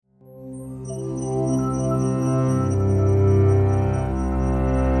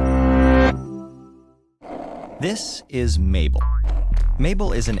This is Mabel.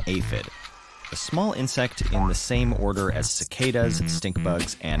 Mabel is an aphid, a small insect in the same order as cicadas, stink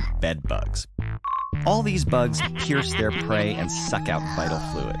bugs, and bed bugs. All these bugs pierce their prey and suck out vital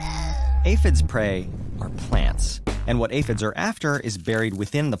fluid. Aphids' prey are plants, and what aphids are after is buried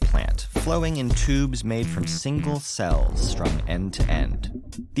within the plant, flowing in tubes made from single cells strung end to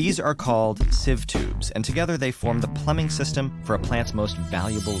end. These are called sieve tubes, and together they form the plumbing system for a plant's most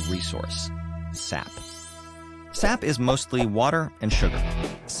valuable resource, sap. Sap is mostly water and sugar.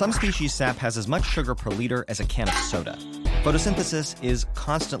 Some species' sap has as much sugar per liter as a can of soda. Photosynthesis is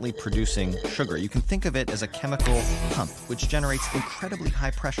constantly producing sugar. You can think of it as a chemical pump, which generates incredibly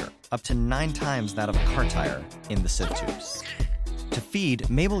high pressure, up to 9 times that of a car tire in the sieve tubes. To feed,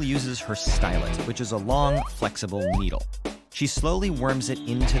 Mabel uses her stylet, which is a long, flexible needle. She slowly worms it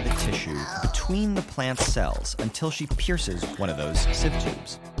into the tissue between the plant's cells until she pierces one of those sieve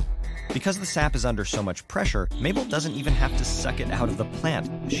tubes. Because the sap is under so much pressure, Mabel doesn't even have to suck it out of the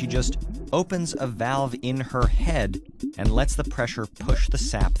plant. She just opens a valve in her head and lets the pressure push the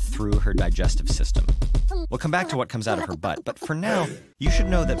sap through her digestive system. We'll come back to what comes out of her butt, but for now, you should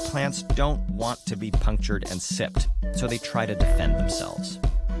know that plants don't want to be punctured and sipped, so they try to defend themselves.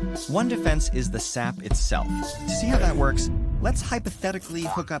 One defense is the sap itself. To see how that works, let's hypothetically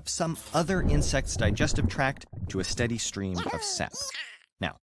hook up some other insect's digestive tract to a steady stream of sap.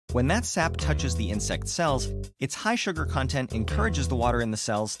 When that sap touches the insect cells, its high sugar content encourages the water in the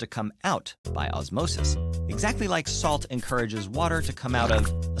cells to come out by osmosis, exactly like salt encourages water to come out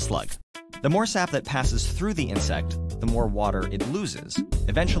of a slug. The more sap that passes through the insect, the more water it loses.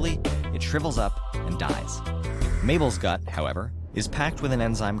 Eventually, it shrivels up and dies. Mabel's gut, however, is packed with an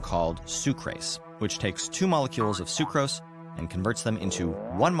enzyme called sucrase, which takes 2 molecules of sucrose and converts them into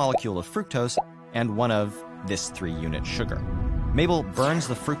 1 molecule of fructose and one of this 3-unit sugar. Mabel burns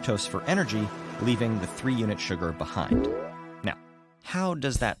the fructose for energy, leaving the 3-unit sugar behind. Now, how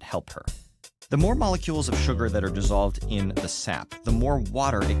does that help her? The more molecules of sugar that are dissolved in the sap, the more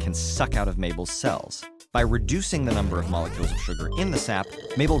water it can suck out of Mabel's cells. By reducing the number of molecules of sugar in the sap,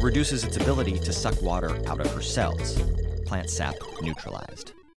 Mabel reduces its ability to suck water out of her cells. Plant sap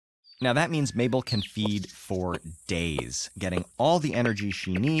neutralized. Now that means Mabel can feed for days, getting all the energy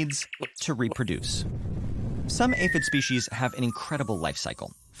she needs to reproduce. Some aphid species have an incredible life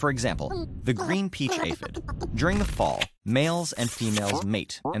cycle. For example, the green peach aphid. During the fall, males and females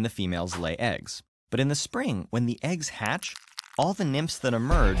mate, and the females lay eggs. But in the spring, when the eggs hatch, all the nymphs that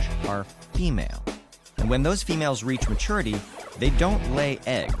emerge are female. And when those females reach maturity, they don't lay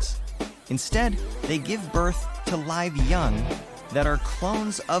eggs. Instead, they give birth to live young that are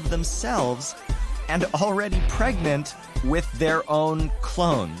clones of themselves and already pregnant with their own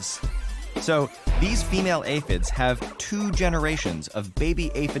clones. So these female aphids have 2 generations of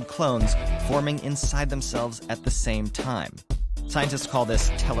baby aphid clones forming inside themselves at the same time. Scientists call this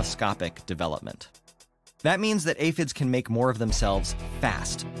telescopic development. That means that aphids can make more of themselves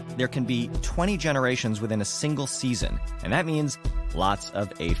fast. There can be 20 generations within a single season, and that means lots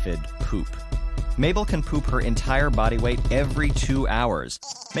of aphid poop. Mabel can poop her entire body weight every 2 hours,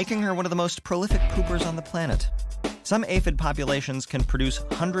 making her one of the most prolific poopers on the planet. Some aphid populations can produce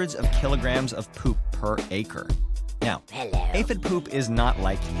hundreds of kilograms of poop per acre. Now, aphid poop is not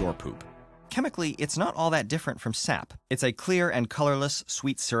like your poop. Chemically, it's not all that different from sap. It's a clear and colorless,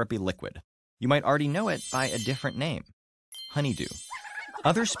 sweet, syrupy liquid. You might already know it by a different name, honeydew.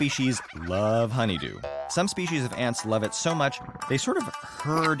 Other species love honeydew. Some species of ants love it so much, they sort of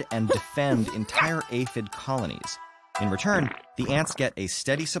herd and defend entire aphid colonies. In return, the ants get a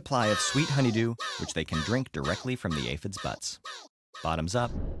steady supply of sweet honeydew, which they can drink directly from the aphids' butts. Bottoms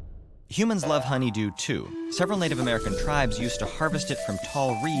up. Humans love honeydew too. Several Native American tribes used to harvest it from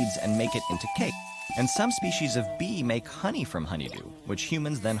tall reeds and make it into cake. And some species of bee make honey from honeydew, which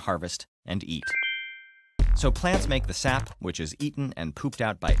humans then harvest and eat. So plants make the sap, which is eaten and pooped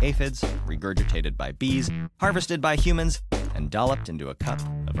out by aphids, regurgitated by bees, harvested by humans, and dolloped into a cup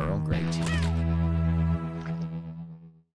of Earl Grey tea.